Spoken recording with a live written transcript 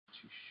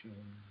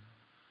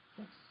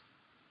Yes.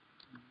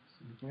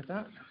 Looking at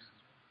that.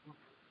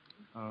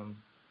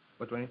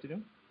 What do I need to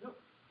do? No,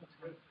 that's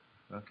good.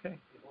 Okay.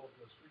 Behold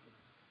your screen.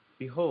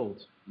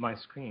 Behold my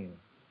screen.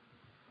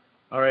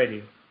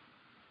 Alrighty.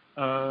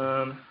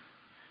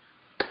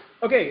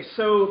 Okay,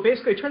 so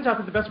basically it turns out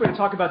that the best way to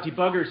talk about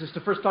debuggers is to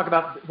first talk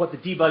about what the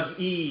debug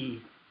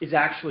is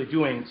actually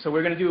doing. So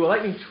we're going to do a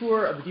lightning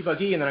tour of the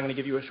debug and then I'm going to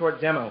give you a short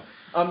demo.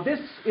 This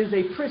is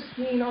a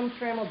pristine,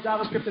 untrammeled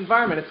JavaScript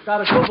environment. It's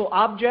got a global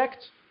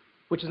object,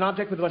 which is an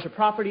object with a bunch of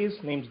properties,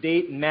 names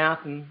date and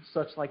math and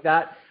such like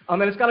that.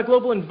 And it's got a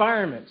global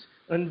environment.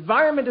 An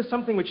environment is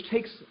something which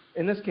takes,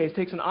 in this case,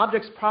 takes an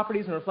object's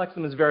properties and reflects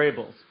them as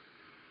variables.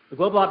 The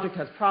global object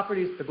has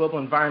properties, the global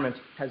environment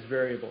has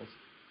variables.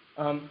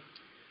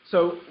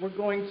 So we're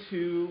going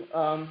to,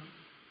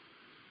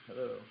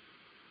 hello.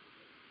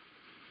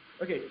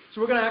 Okay, so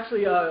we're going to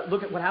actually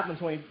look at what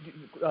happens when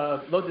we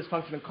load this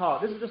function and call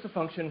it. This is just a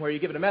function where you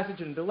give it a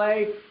message and a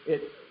delay.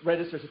 It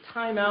registers a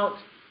timeout.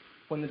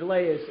 When the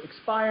delay is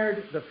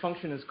expired, the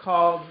function is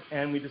called,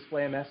 and we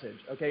display a message.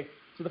 Okay,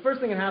 so the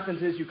first thing that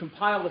happens is you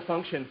compile the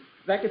function.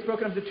 That gets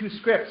broken up into two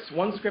scripts.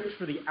 One script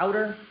for the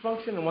outer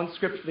function and one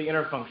script for the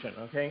inner function.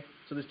 Okay,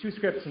 so there's two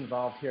scripts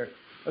involved here.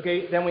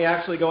 Okay, then we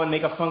actually go and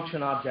make a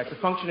function object. A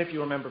function, if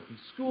you remember from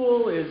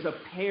school, is a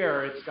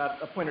pair. It's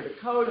got a pointer to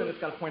code and it's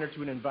got a pointer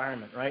to an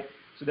environment, right?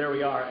 So there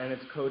we are, and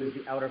its code is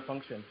the outer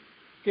function.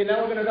 Okay, now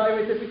we're going to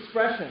evaluate this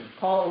expression.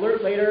 Call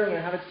alert later. I'm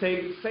going to have it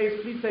say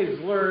please say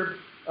blurb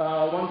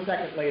 1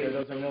 second later.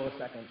 Those are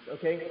milliseconds.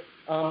 Okay,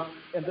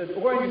 and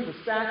we're going to use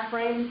the stack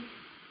frame.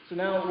 So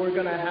now we're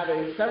going to have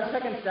a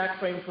 7-second stack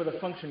frame for the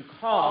function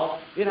call.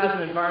 It has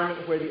an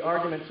environment where the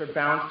arguments are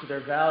bounced to their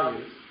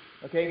values.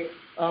 Okay,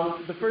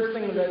 the first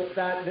thing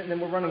then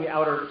we're running the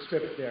outer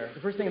script there.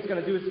 The first thing it's going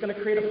to do is it's going to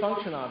create a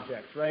function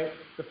object, right?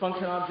 The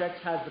function object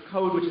has the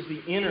code, which is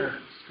the inner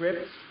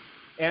script,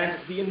 and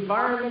the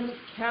environment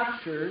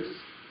captures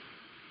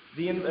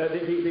the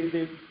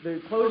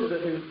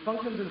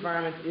function's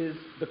environment is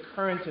the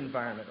current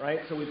environment, right?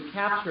 So we've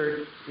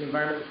captured the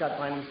environment that's got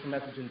bindings for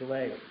message and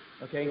delay.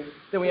 Okay,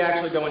 then we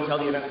actually go and tell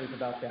the event loop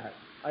about that.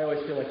 I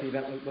always feel like the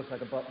event loop looks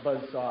like a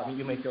buzzsaw. I mean,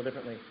 you may feel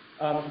differently.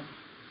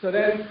 So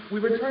then we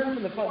return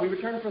from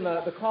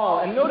the call,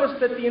 and notice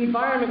that the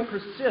environment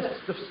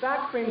persists. The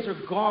stack frames are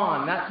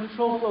gone. That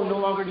control flow no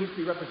longer needs to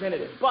be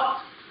represented, but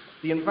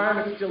the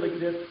environment still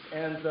exists,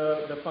 and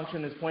the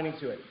function is pointing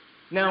to it.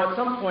 Now, at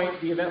some point,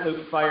 the event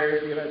loop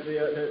fires.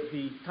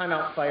 The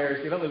timeout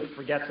fires. The event loop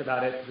forgets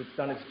about it because it's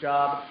done its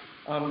job.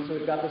 So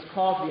we've got this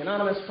call to the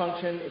anonymous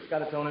function. It's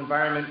got its own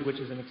environment, which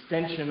is an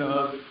extension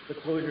of the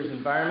closure's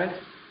environment.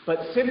 But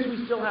since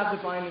we still have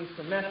the bindings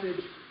for message,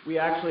 we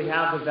actually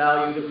have the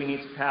value that we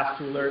need to pass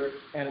to alert,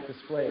 and it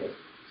displays.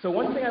 So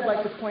one thing I'd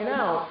like to point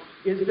out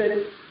is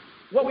that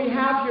what we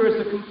have here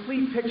is a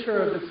complete picture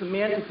of the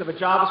semantics of a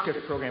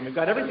JavaScript program. We've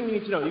got everything you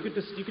need to know. You could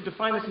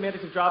define the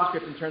semantics of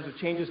JavaScript in terms of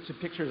changes to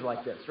pictures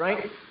like this,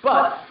 right?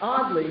 But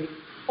oddly,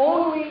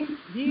 only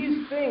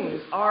these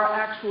things are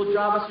actual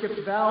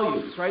JavaScript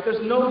values, right?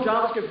 There's no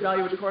JavaScript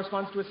value which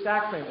corresponds to a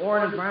stack frame or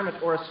an environment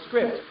or a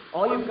script.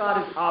 All you've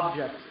got is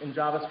objects in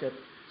JavaScript.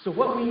 So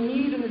what we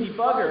need in the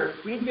debugger,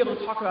 we need to be able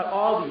to talk about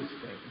all these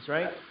things,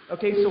 right?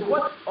 Okay, so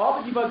what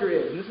all the debugger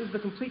is, and this is the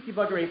complete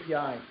debugger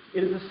API,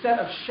 it is a set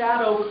of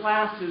shadow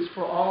classes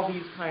for all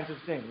these kinds of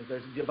things.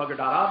 There's a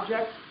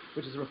debugger.object,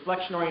 which is a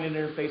reflection-oriented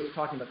interface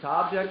talking about to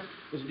objects.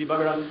 There's a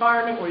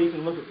debugger.environment, where you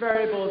can look at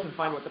variables and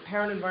find what the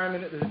parent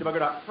environment is. There's a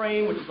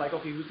debugger.frame, which is like,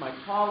 okay, who's my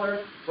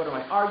caller? What are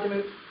my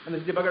arguments? And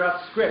there's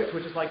debugger.script,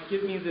 which is like,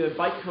 give me the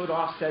bytecode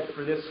offset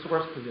for this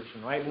source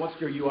position, right? And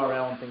what's your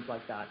URL and things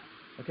like that.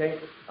 Okay?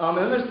 And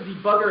then there's the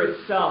debugger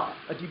itself.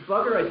 A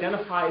debugger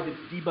identifies its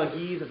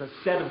debuggees as a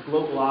set of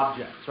global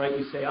objects, right?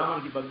 You say, I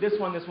want to debug this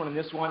one, and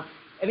this one.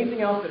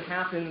 Anything else that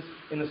happens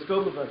in the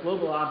scope of a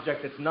global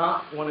object that's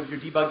not one of your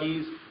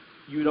debuggees,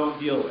 you don't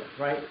deal with,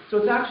 right? So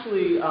it's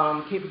actually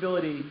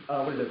capability,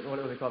 what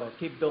do they call that?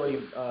 Capability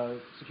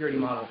security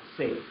model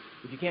safe.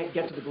 If you can't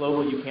get to the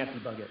global, you can't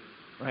debug it,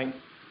 right?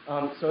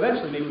 So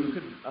eventually, maybe we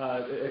could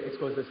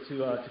expose this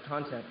to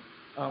content,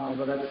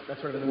 although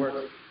that's sort of in the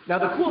works. Now,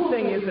 the cool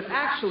thing is that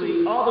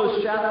actually all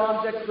those shadow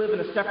objects live in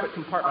a separate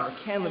compartment, or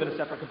can live in a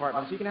separate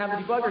compartment. So you can have the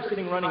debugger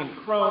sitting running in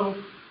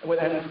Chrome,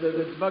 and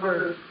the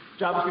debugger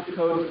JavaScript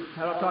code is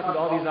talking to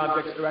all these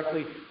objects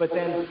directly, but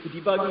then the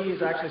debuggee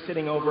is actually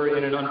sitting over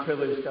in an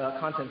unprivileged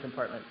content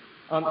compartment.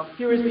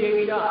 Here is the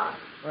API,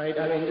 right?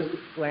 I mean, just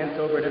glance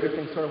over it.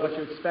 Everything's sort of what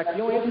you expect.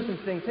 The only interesting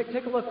thing,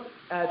 take a look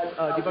at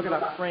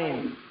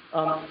debugger.frame.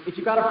 If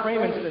you've got a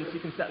frame instance, you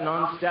can set an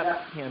on-step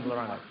handler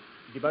on it.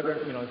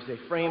 Debugger, you say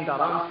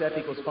frame.onStep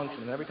equals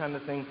function. And every time the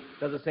thing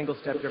does a single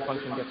step, your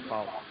function gets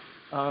called.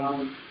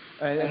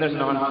 And there's an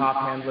on-pop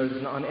handler,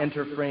 there's an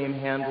on-enter frame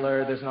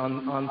handler, there's an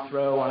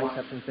on-throw,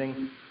 on-exception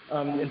thing.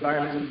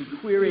 Environments can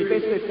be queried.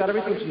 Basically, it's got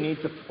everything you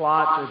need to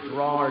plot or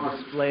draw or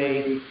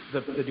display the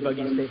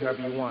debugging state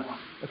however you want.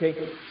 Okay,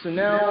 so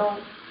now,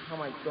 how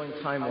am I going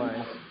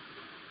time-wise?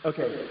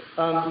 Okay,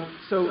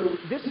 so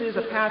this is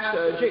a patch.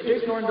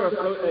 Jason Orendorff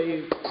wrote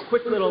a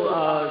quick little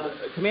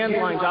command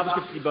line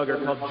JavaScript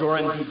debugger called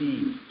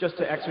JorenDB, just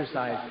to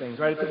exercise things,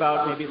 right? It's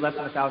about maybe less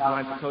than 1,000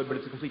 lines of code, but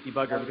it's a complete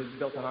debugger because it's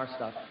built on our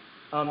stuff.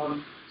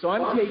 So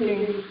I'm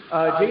taking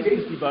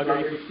Jason's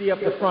debugger. You can see up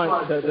the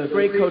front, the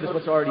gray code is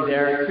what's already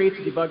there. It creates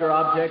a debugger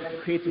object,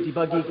 it creates a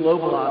debuggy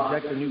global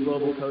object. The new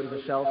global code is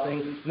a shell thing.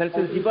 And then it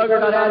says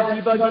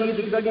debugger.add debuggy,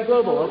 the debuggy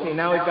global. Okay,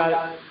 now we've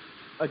got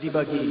a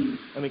debuggy,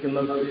 and we can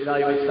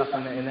evaluate stuff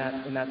in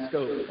that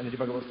scope, and the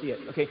debugger will see it.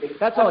 Okay,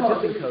 that's all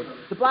existing code.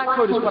 The black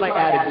code is what I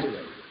added to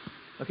it.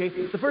 Okay,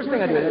 the first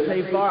thing I do is I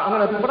say what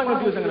I'm going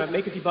to do is I'm going to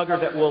make a debugger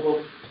that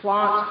will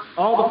plot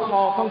all the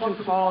function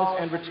calls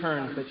and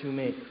returns that you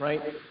make, right?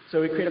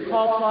 So we create a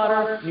call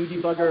plotter, new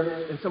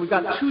debugger, and so we've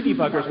got two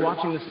debuggers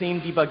watching the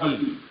same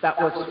debuggy. That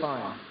works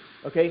fine.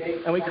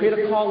 Okay, and we create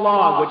a call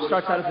log, which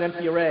starts out as an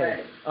empty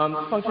array.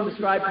 Function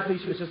describe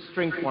completion is just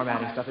string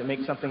formatting stuff. It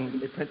makes something,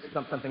 it prints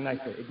something nice.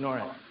 Ignore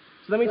it.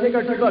 So then we take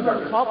our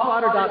debugger, call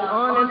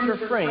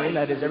plotter.onEnterFrame.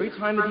 That is, every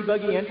time the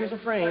debuggy enters a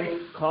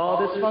frame,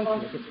 call this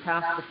function. It gets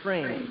past the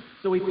frame.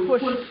 So we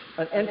push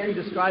an entry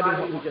describing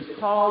what we just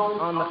called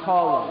on the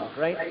call log,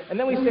 right? And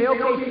then we say,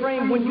 okay,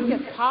 frame, when you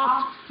get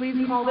popped, please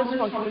call this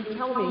function and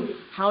tell me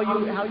how you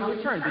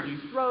return. Did you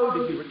throw?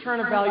 Did you return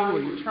a value?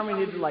 Were you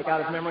terminated like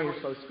out of memory or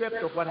slow script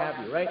or what have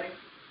you, right?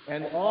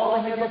 And all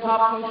the handle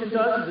pop function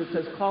does is it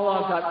says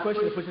calllog.push,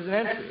 and it pushes an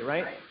entry,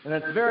 right? And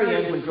at the very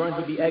end, when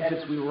JorenDB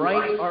exits, we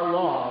write our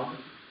log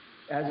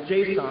as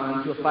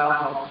JSON to a file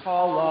called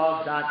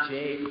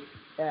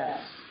calllog.js.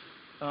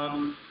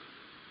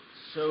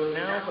 So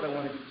now what I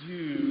want to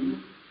do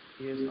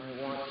is I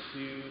want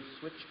to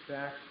switch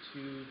back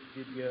to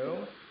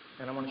video,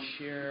 and I want to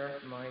share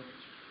my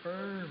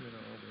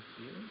terminal with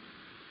you.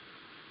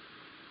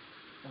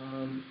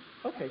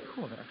 Okay,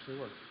 cool, that actually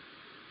worked.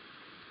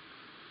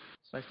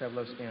 It's nice to have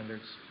low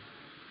standards.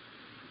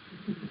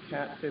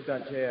 Cat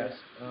fib.js.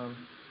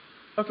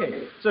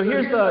 Okay, so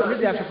here's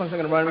the actual function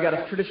I'm going to run. We got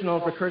a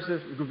traditional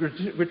recursive,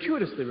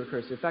 gratuitously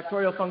recursive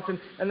factorial function,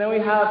 and then we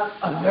have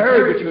a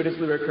very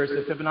gratuitously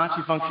recursive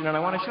Fibonacci function, and I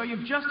want to show you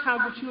just how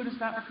gratuitous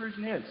that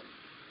recursion is.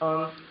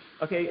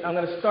 Okay, I'm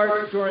going to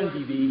start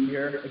JorenDB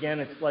here. Again,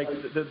 it's like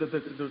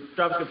the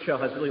JavaScript shell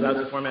has really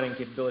lousy formatting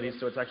capabilities,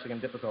 so it's actually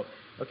going to be difficult.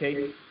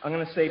 Okay, I'm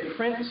going to say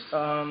print. So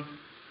I'm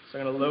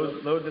going to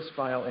load this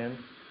file in.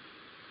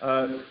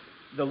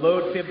 The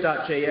load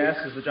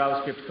fib.js is the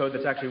JavaScript code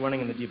that's actually running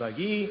in the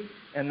debuggy,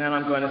 and then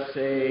I'm going to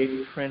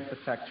say print the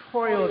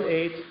factorial of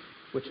 8,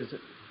 which is,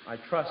 I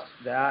trust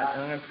that,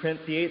 and I'm going to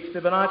print the 8th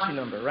Fibonacci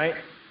number, right?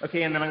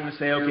 Okay, and then I'm going to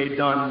say, okay,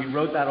 done. We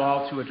wrote that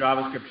all to a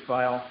JavaScript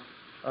file,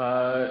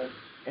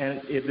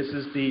 and this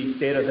is the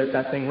data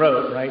that thing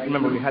wrote, right?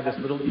 Remember, we had this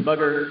little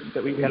debugger,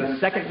 that we had a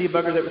second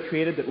debugger that we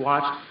created that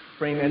watched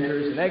frame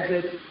enters and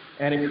exits,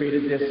 and it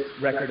created this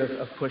record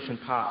of push and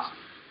pops.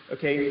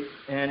 Okay,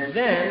 and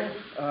then,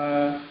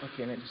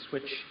 okay, and I just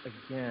switch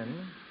again,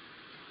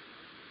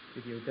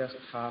 video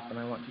desktop, and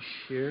I want to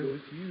share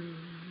with you.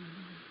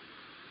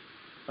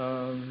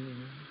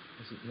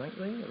 Is it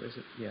nightly, or is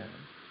it, yeah.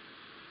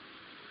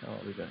 How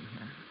are we doing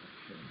here?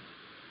 Okay.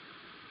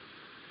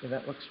 Yeah,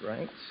 that looks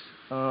right.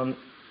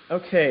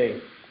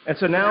 Okay, and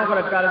so now what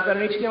I've got is an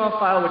HTML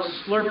file which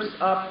slurps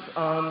up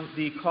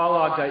the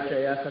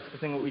calllog.js, that's the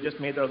thing that we just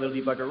made our little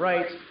debugger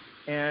write,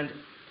 and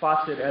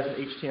plots it as an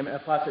HTML,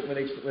 plots it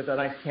with a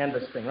nice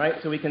canvas thing,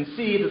 right? So we can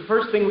see the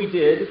first thing we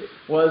did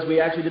was we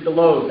actually did the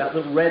load. That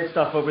little red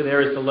stuff over there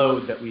is the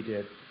load that we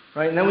did,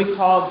 right? And then we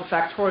called the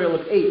factorial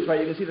of 8, right?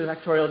 You can see the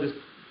factorial just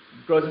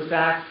grows a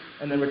stack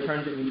and then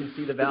returns it, and you can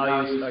see the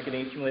values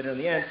getting accumulated in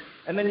the end.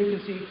 And then you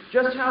can see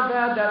just how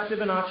bad that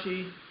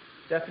Fibonacci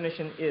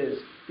definition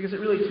is, because it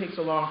really takes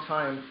a long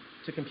time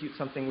to compute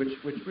something which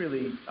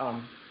really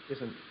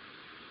isn't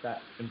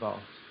that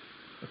involved.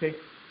 Okay,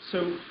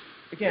 so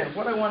again,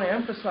 what I want to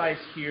emphasize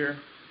here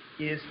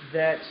is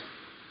that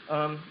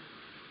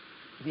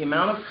the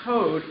amount of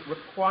code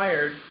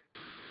required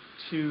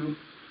to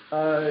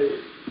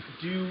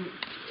do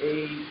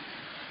a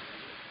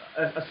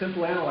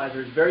simple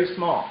analyzer is very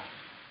small.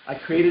 I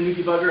create a new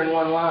debugger in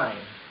one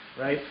line,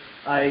 right?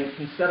 I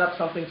can set up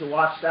something to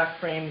watch stack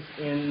frames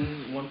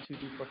in 1, 2,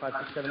 3, 4, 5,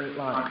 6, 7, 8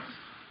 lines.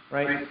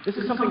 Right? This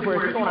is something where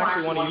if you don't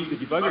actually want to use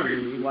the debugger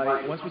really,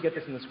 once we get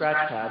this in the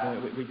Scratchpad,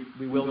 and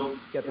we will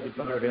get the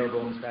debugger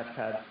available in the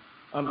Scratchpad,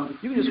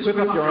 you can just whip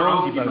up your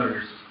own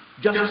debuggers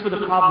just for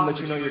the problem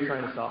that you know you're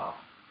trying to solve.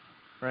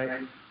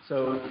 Right?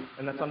 So,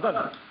 and that's I'm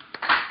done.